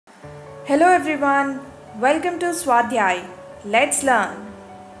Hello everyone, welcome to Swadhyay. Let's learn.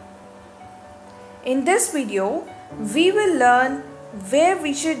 In this video, we will learn where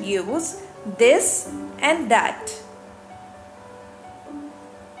we should use this and that.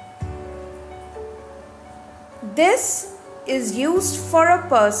 This is used for a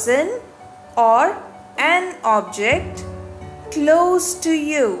person or an object close to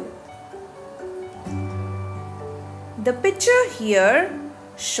you. The picture here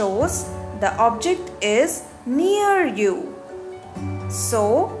shows the object is near you.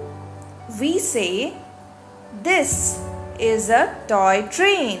 So, we say this is a toy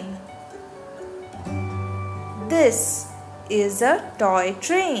train. This is a toy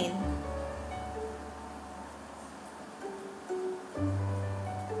train.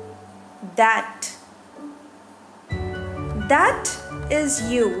 That is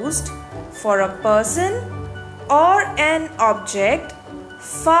used for a person or an object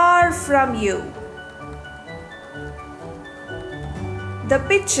far from you. The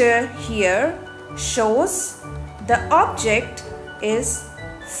picture here shows the object is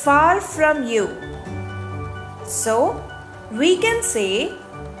far from you. So, we can say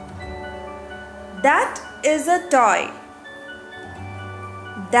that is a toy.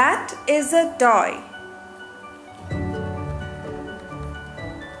 That is a toy.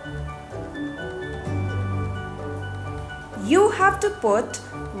 You have to put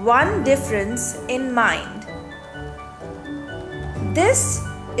one difference in mind. This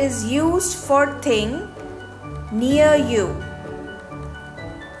is used for thing near you.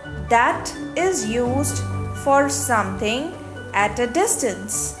 That is used for something at a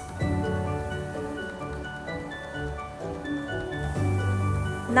distance.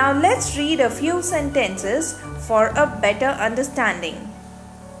 Now let's read a few sentences for a better understanding.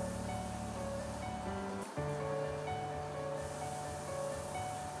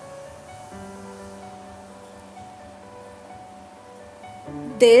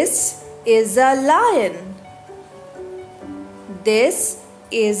 This is a lion. This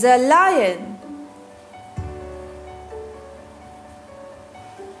is a lion.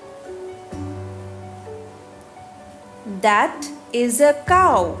 That is a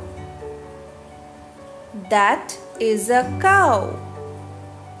cow. That is a cow.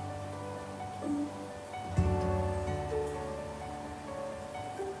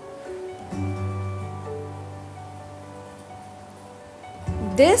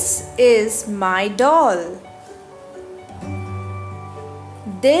 This is my doll.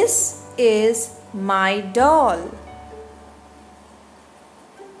 This is my doll.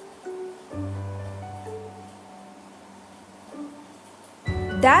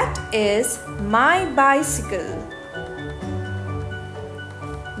 That is my bicycle.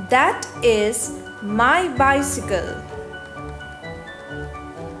 That is my bicycle.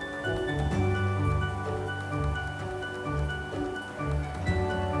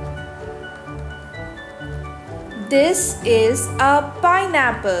 This is a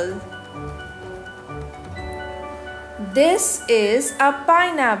pineapple. This is a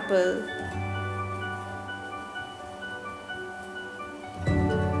pineapple.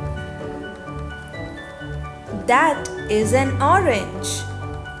 That is an orange.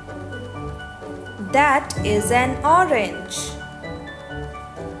 That is an orange.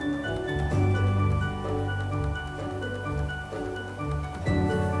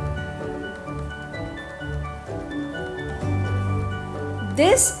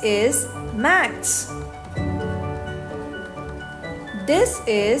 This is Max. This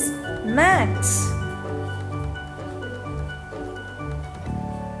is Max.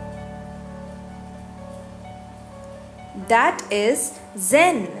 That is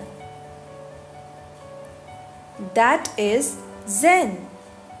Zen. That is Zen.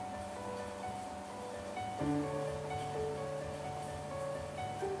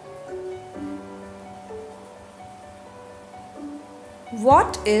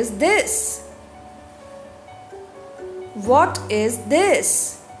 What is this? What is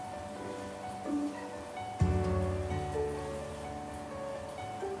this?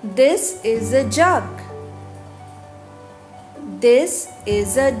 This is a jug. This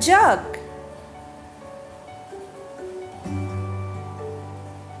is a jug.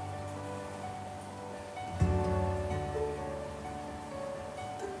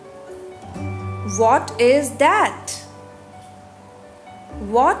 What is that?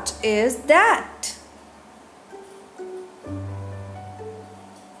 What is that?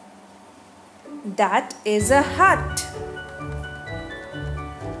 That is a hut.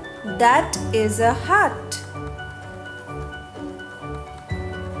 That is a hut.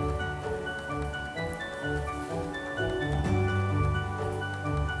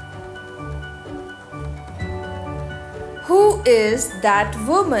 Who is that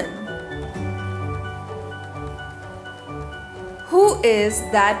woman? Who is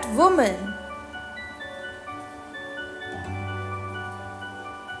that woman?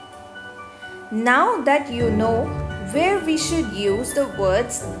 Now that you know where we should use the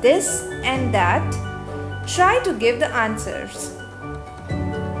words this and that, try to give the answers.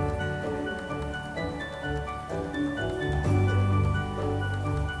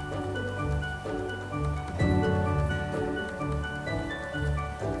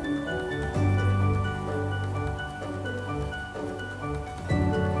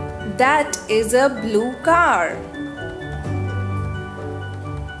 That is a blue car.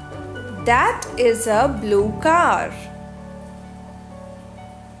 That is a blue car.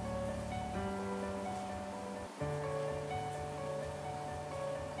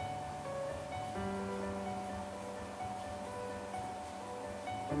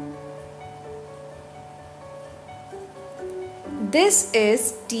 This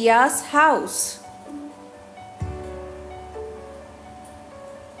is Tia's house.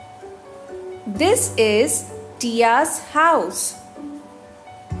 This is Tia's house.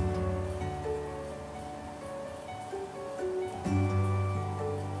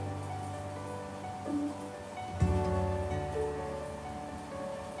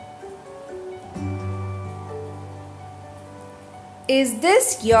 Is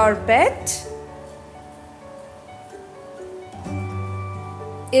this your pet?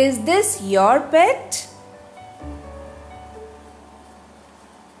 Is this your pet?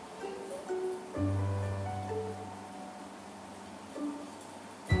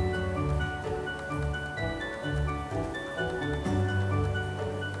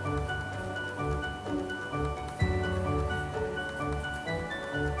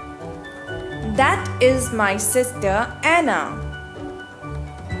 That is my sister Anna.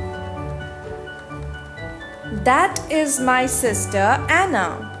 That is my sister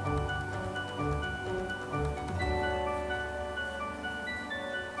Anna.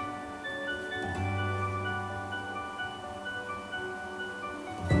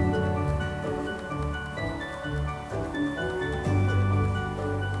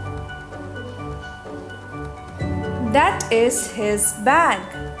 That is his bag.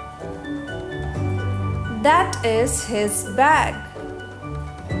 That is his bag.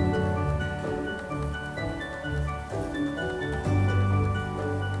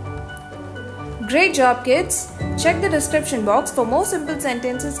 Great job, kids! Check the description box for more simple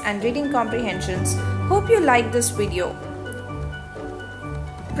sentences and reading comprehensions. Hope you liked this video.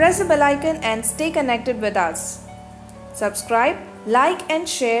 Press the bell icon and stay connected with us. Subscribe, like and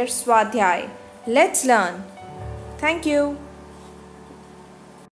share Swadhyay. Let's learn. Thank you.